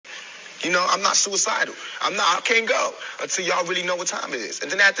I'm not suicidal. I can't go until y'all really know what time it is.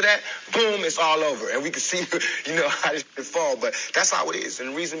 And then after that, boom, it's all over. And we can see, how this shit fall. But that's how it is.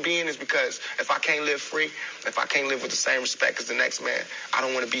 And the reason being is because if I can't live free, if I can't live with the same respect as the next man, I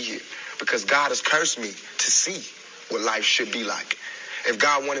don't want to be here. Because God has cursed me to see what life should be like. If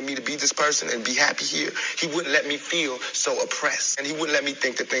God wanted me to be this person and be happy here, he wouldn't let me feel so oppressed. And he wouldn't let me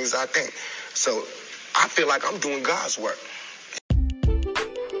think the things I think. So I feel like I'm doing God's work.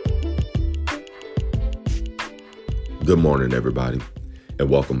 Good morning, everybody, and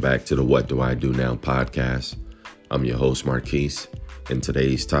welcome back to the What Do I Do Now podcast. I'm your host, Marquise, and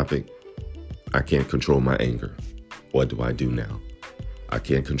today's topic, I can't control my anger. What do I do now? I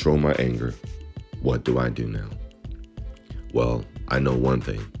can't control my anger. What do I do now? Well, I know one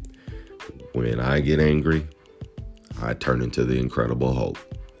thing. When I get angry, I turn into the Incredible Hulk.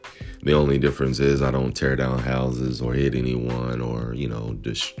 The only difference is I don't tear down houses or hit anyone or,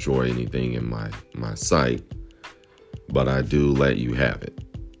 destroy anything in my sight. But I do let you have it.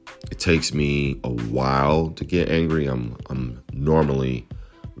 It takes me a while to get angry. I'm normally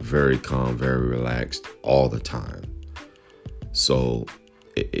very calm, very relaxed all the time. So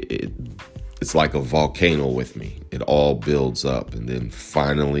it's like a volcano with me. It all builds up and then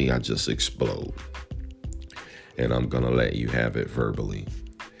finally I just explode. And I'm going to let you have it verbally.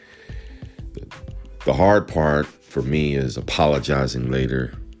 The hard part for me is apologizing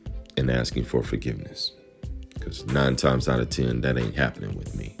later and asking for forgiveness. Because 9 times out of 10, that ain't happening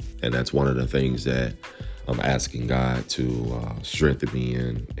with me. And that's one of the things that I'm asking God to strengthen me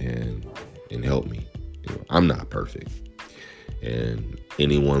in and help me. I'm not perfect. And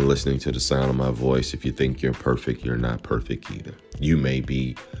anyone listening to the sound of my voice, if you think you're perfect, you're not perfect either. You may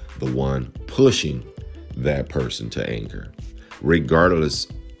be the one pushing that person to anger, regardless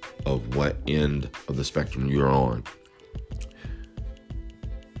of what end of the spectrum you're on.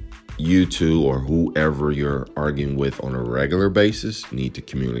 You two or whoever you're arguing with on a regular basis need to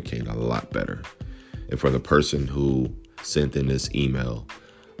communicate a lot better. And for the person who sent in this email,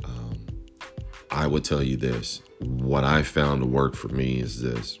 I would tell you this. What I found to work for me is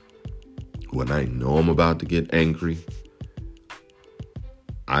this. When I know I'm about to get angry,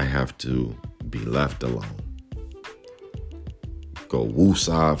 I have to be left alone. Go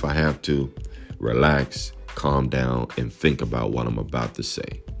woosah if I have to, relax, calm down, and think about what I'm about to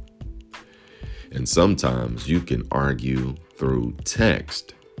say. And sometimes you can argue through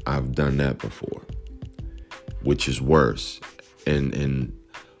text. I've done that before, which is worse. And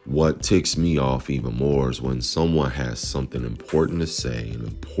what ticks me off even more is when someone has something important to say, an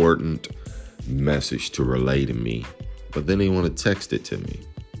important message to relay to me, but then they want to text it to me.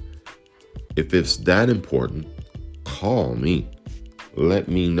 If it's that important, call me. Let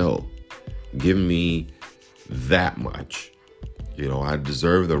me know. Give me that much. I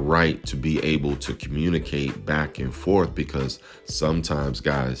deserve the right to be able to communicate back and forth because sometimes,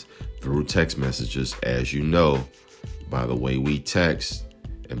 guys, through text messages, as you know, by the way we text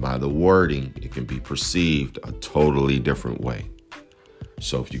and by the wording, it can be perceived a totally different way.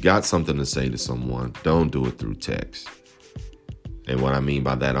 So if you got something to say to someone, don't do it through text. And what I mean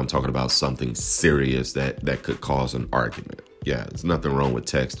by that, I'm talking about something serious that could cause an argument. Yeah, there's nothing wrong with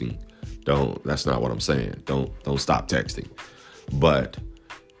texting. That's not what I'm saying. Don't stop texting. But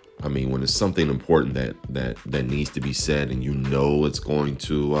I mean, when it's something important that needs to be said and it's going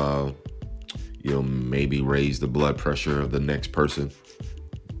to, maybe raise the blood pressure of the next person,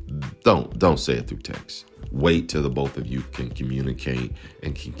 don't say it through text. Wait till the both of you can communicate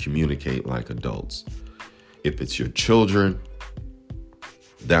and can communicate like adults. If it's your children,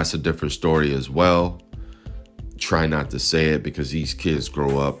 that's a different story as well. Try not to say it because these kids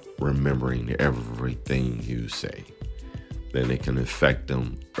grow up remembering everything you say. Then it can affect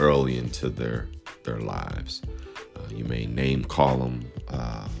them early into their lives. You may name call them,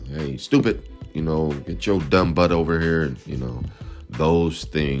 hey, stupid, get your dumb butt over here. And, those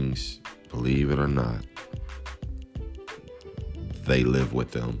things, believe it or not, they live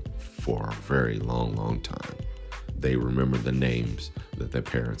with them for a very long, long time. They remember the names that their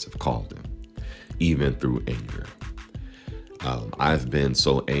parents have called them, even through anger. I've been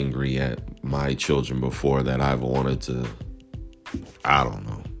so angry at my children before that I've wanted to,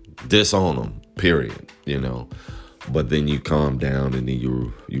 disown them, period, But then you calm down and then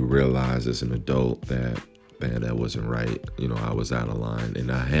you realize as an adult that, man, that wasn't right. I was out of line.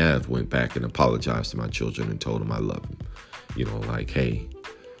 And I have went back and apologized to my children and told them I love them. Hey,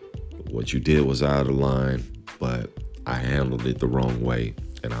 what you did was out of line, but I handled it the wrong way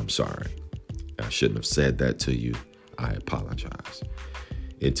and I'm sorry. I shouldn't have said that to you. I apologize.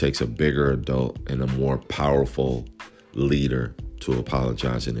 It takes a bigger adult and a more powerful leader to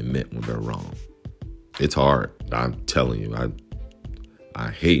apologize and admit when they're wrong. It's hard. I'm telling you, I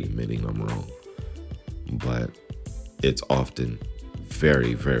hate admitting I'm wrong, but it's often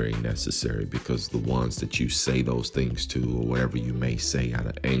very, very necessary, because the ones that you say those things to, or whatever you may say out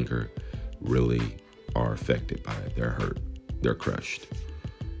of anger, really are affected by it. They're hurt. They're crushed.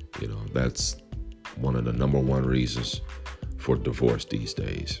 That's one of the number one reasons for divorce these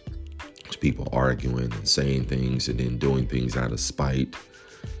days. It's people arguing and saying things and then doing things out of spite.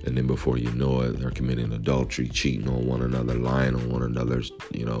 And then before you know it, they're committing adultery, cheating on one another, lying on one another,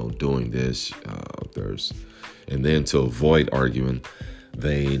 doing this. And then to avoid arguing,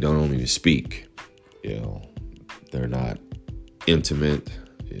 they don't even speak. They're not intimate,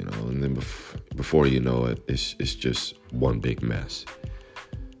 and then before you know it, it's just one big mess.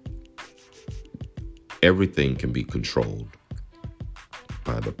 Everything can be controlled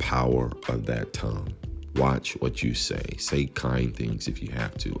by the power of that tongue. Watch what you say. Say kind things if you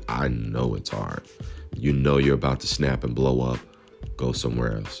have to. I know it's hard. You're about to snap and blow up. Go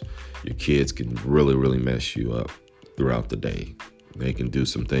somewhere else. Your kids can really, really mess you up throughout the day. They can do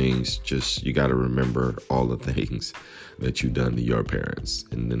some things. Just, you got to remember all the things that you've done to your parents.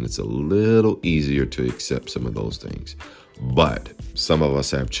 And then it's a little easier to accept some of those things. But some of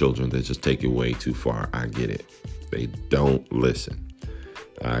us have children that just take it way too far. I get it. They don't listen.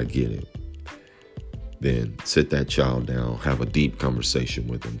 I get it. Then sit that child down, have a deep conversation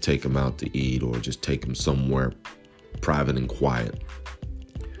with them, take them out to eat, or just take them somewhere private and quiet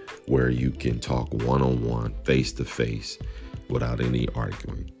where you can talk one-on-one, face-to-face, without any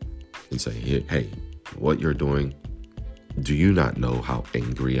arguing, and say, hey, what you're doing, do you not know how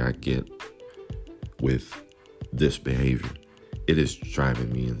angry I get with this behavior? It is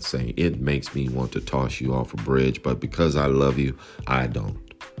driving me insane. It makes me want to toss you off a bridge, but because I love you, I don't.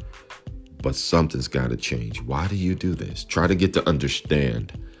 But something's got to change. Why do you do this? Try to get to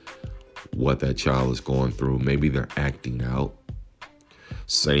understand what that child is going through. Maybe they're acting out.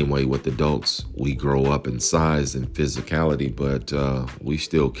 Same way with adults. We grow up in size and physicality, but we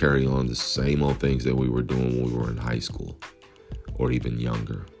still carry on the same old things that we were doing when we were in high school or even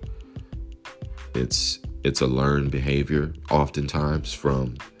younger. It's a learned behavior oftentimes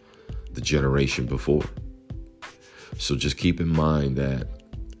from the generation before. So just keep in mind that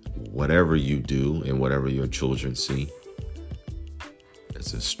whatever you do and whatever your children see,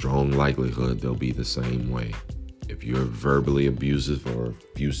 it's a strong likelihood they'll be the same way. If you're verbally abusive or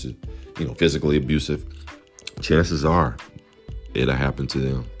physically abusive, chances are it'll happen to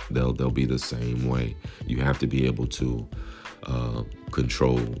them. They'll be the same way. You have to be able to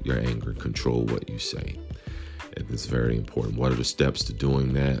control your anger, control what you say. And it's very important. What are the steps to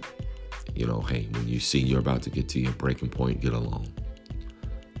doing that? Hey, when you see you're about to get to your breaking point, get alone.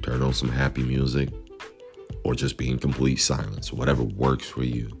 Turn on some happy music, or just be in complete silence, whatever works for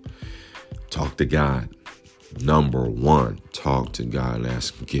you. Talk to God. Number one, talk to God and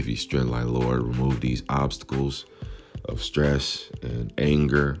ask him to give you strength. Like, Lord, remove these obstacles of stress and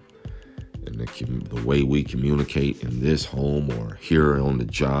anger and the way we communicate in this home or here on the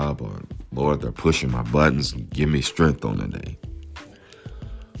job, or Lord, they're pushing my buttons. Give me strength on the day.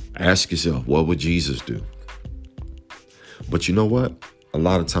 Ask yourself, what would Jesus do? But you know what? A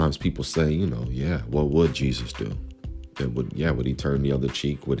lot of times people say, what would Jesus do? Would he turn the other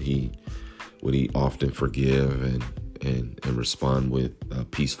cheek? Would he often forgive and respond with a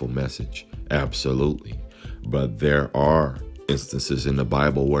peaceful message? Absolutely. But there are instances in the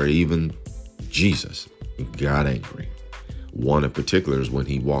Bible where even Jesus got angry. One in particular is when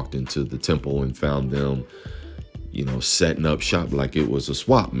he walked into the temple and found them, setting up shop like it was a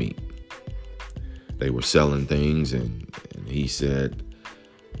swap meet. They were selling things, and he said,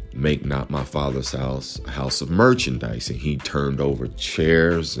 "Make not my Father's house a house of merchandise." And he turned over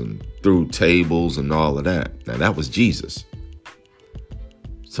chairs and threw tables and all of that. Now, that was Jesus.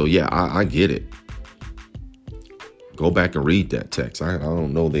 So, yeah, I get it. Go back and read that text. I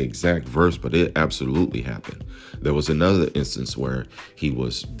don't know the exact verse, but it absolutely happened. There was another instance where he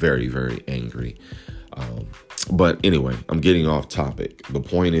was very, very angry. But anyway, I'm getting off topic. The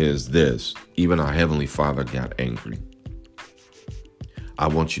point is this: even our Heavenly Father got angry. I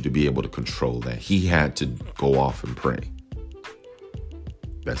want you to be able to control that. He had to go off and pray.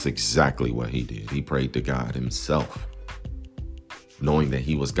 That's exactly what he did. He prayed to God himself. Knowing that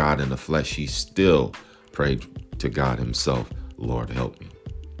he was God in the flesh, he still prayed to God himself, "Lord, help me."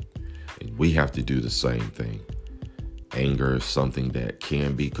 And we have to do the same thing. Anger is something that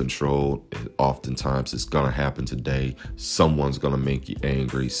can be controlled. And oftentimes it's going to happen today. Someone's going to make you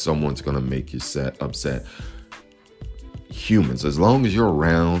angry. Someone's going to make you upset. Humans, as long as you're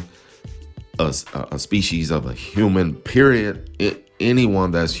around, a species of a human, period.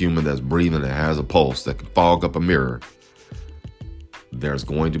 Anyone that's human, that's breathing, that has a pulse, that can fog up a mirror, there's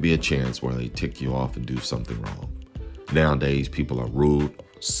going to be a chance where they tick you off and do something wrong. Nowadays, people are rude,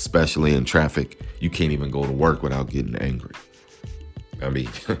 especially in traffic. You can't even go to work without getting angry. I mean,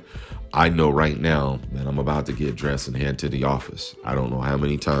 I know right now that I'm about to get dressed and head to the office. I don't know how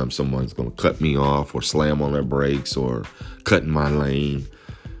many times someone's going to cut me off or slam on their brakes or cut in my lane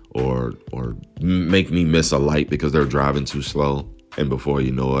or make me miss a light because they're driving too slow. And before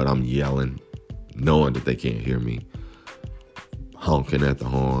you know it, I'm yelling, knowing that they can't hear me, honking at the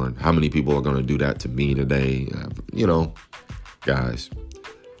horn. How many people are going to do that to me today? Guys,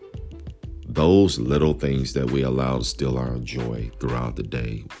 those little things that we allow to steal our joy throughout the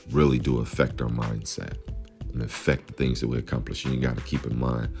day really do affect our mindset and affect the things that we accomplish. And you got to keep in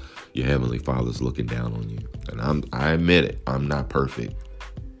mind, your Heavenly Father's looking down on you. And I admit it, I'm not perfect.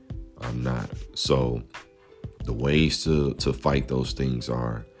 I'm not. So the ways to fight those things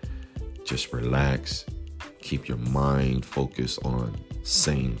are just relax, keep your mind focused on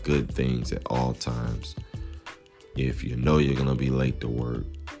saying good things at all times. If you know you're going to be late to work,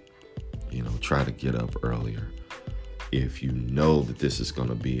 try to get up earlier. If you know that this is going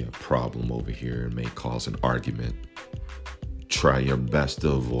to be a problem over here and may cause an argument, try your best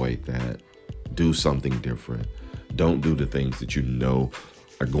to avoid that. Do something different. Don't do the things that you know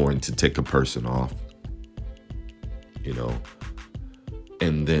are going to tick a person off.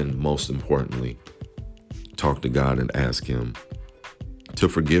 And then most importantly, talk to God and ask him to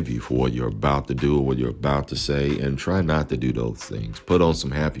forgive you for what you're about to do or what you're about to say, and try not to do those things. Put on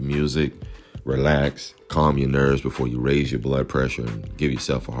some happy music, relax, calm your nerves before you raise your blood pressure and give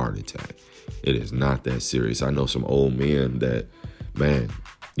yourself a heart attack. It is not that serious. I know some old men that, man,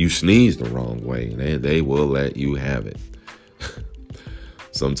 you sneeze the wrong way and they will let you have it.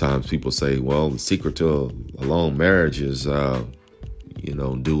 Sometimes people say, well, the secret to a long marriage is, do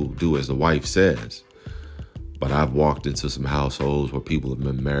as the wife says. But I've walked into some households where people have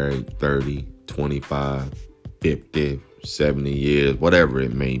been married 30, 25, 50, 70 years, whatever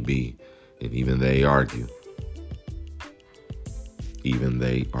it may be. And even they argue.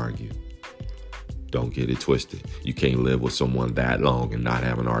 Don't get it twisted. You can't live with someone that long and not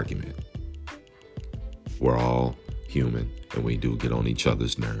have an argument. We're all human and we do get on each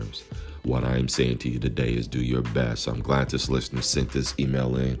other's nerves. What I'm saying to you today is do your best. I'm glad this listener sent this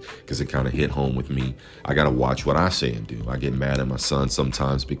email in because it kind of hit home with me. I got to watch what I say and do. I get mad at my son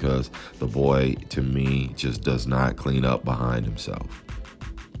sometimes because the boy, to me, just does not clean up behind himself.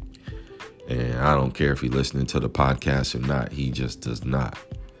 And I don't care if he's listening to the podcast or not. He just does not.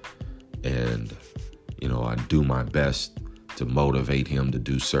 And, I do my best to motivate him to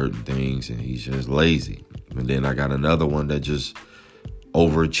do certain things, and he's just lazy. And then I got another one that just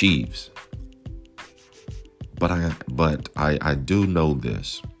overachieves. But I do know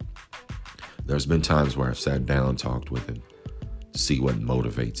this. There's been times where I've sat down and talked with him, see what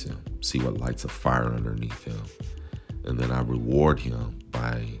motivates him, see what lights a fire underneath him. And then I reward him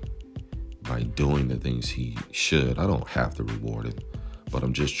by doing the things he should. I don't have to reward him, but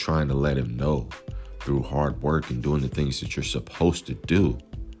I'm just trying to let him know through hard work and doing the things that you're supposed to do,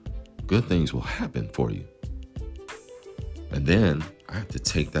 good things will happen for you. And then I have to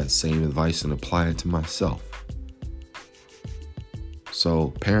take that same advice and apply it to myself.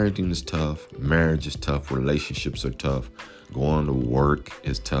 So parenting is tough, marriage is tough, relationships are tough, going to work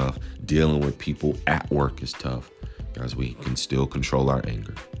is tough, dealing with people at work is tough. Guys, we can still control our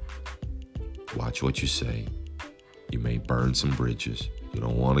anger. Watch what you say. You may burn some bridges. You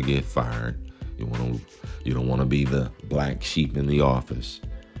don't want to get fired. You don't want to be the black sheep in the office.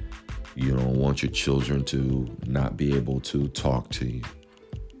 You don't want your children to not be able to talk to you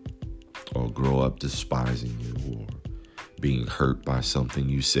or grow up despising you or being hurt by something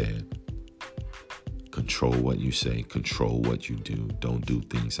you said. Control what you say. Control what you do. Don't do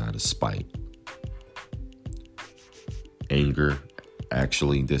things out of spite. Anger.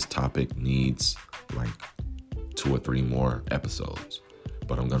 Actually, this topic needs like 2 or 3 more episodes,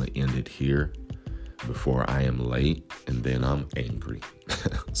 but I'm going to end it here before I am late and then I'm angry.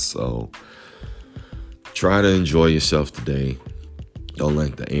 So try to enjoy yourself today. Don't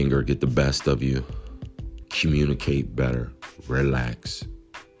let the anger get the best of you. Communicate better, relax,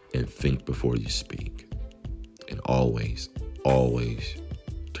 and think before you speak. And always, always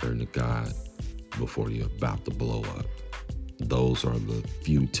turn to God before you're about to blow up. Those are the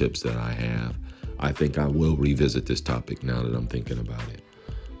few tips that I have. I think I will revisit this topic now that I'm thinking about it.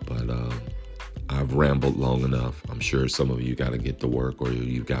 But I've rambled long enough. I'm sure some of you got to get to work or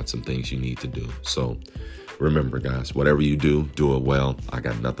you've got some things you need to do. So Remember, guys, whatever you do, do it well. I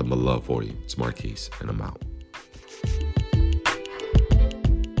got nothing but love for you. It's Marquise, and I'm out.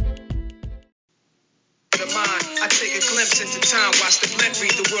 I take a glimpse into time, watch the blend read,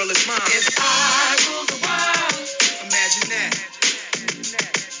 the world is mine. If I rule the world, imagine that.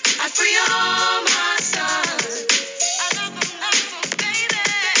 I free all my sons. I love them, baby.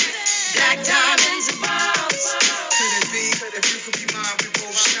 Black diamonds and pearls. Could it be? If you could be mine, we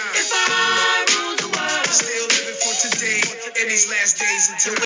both shine. If I rule the world, still living for today in these last days until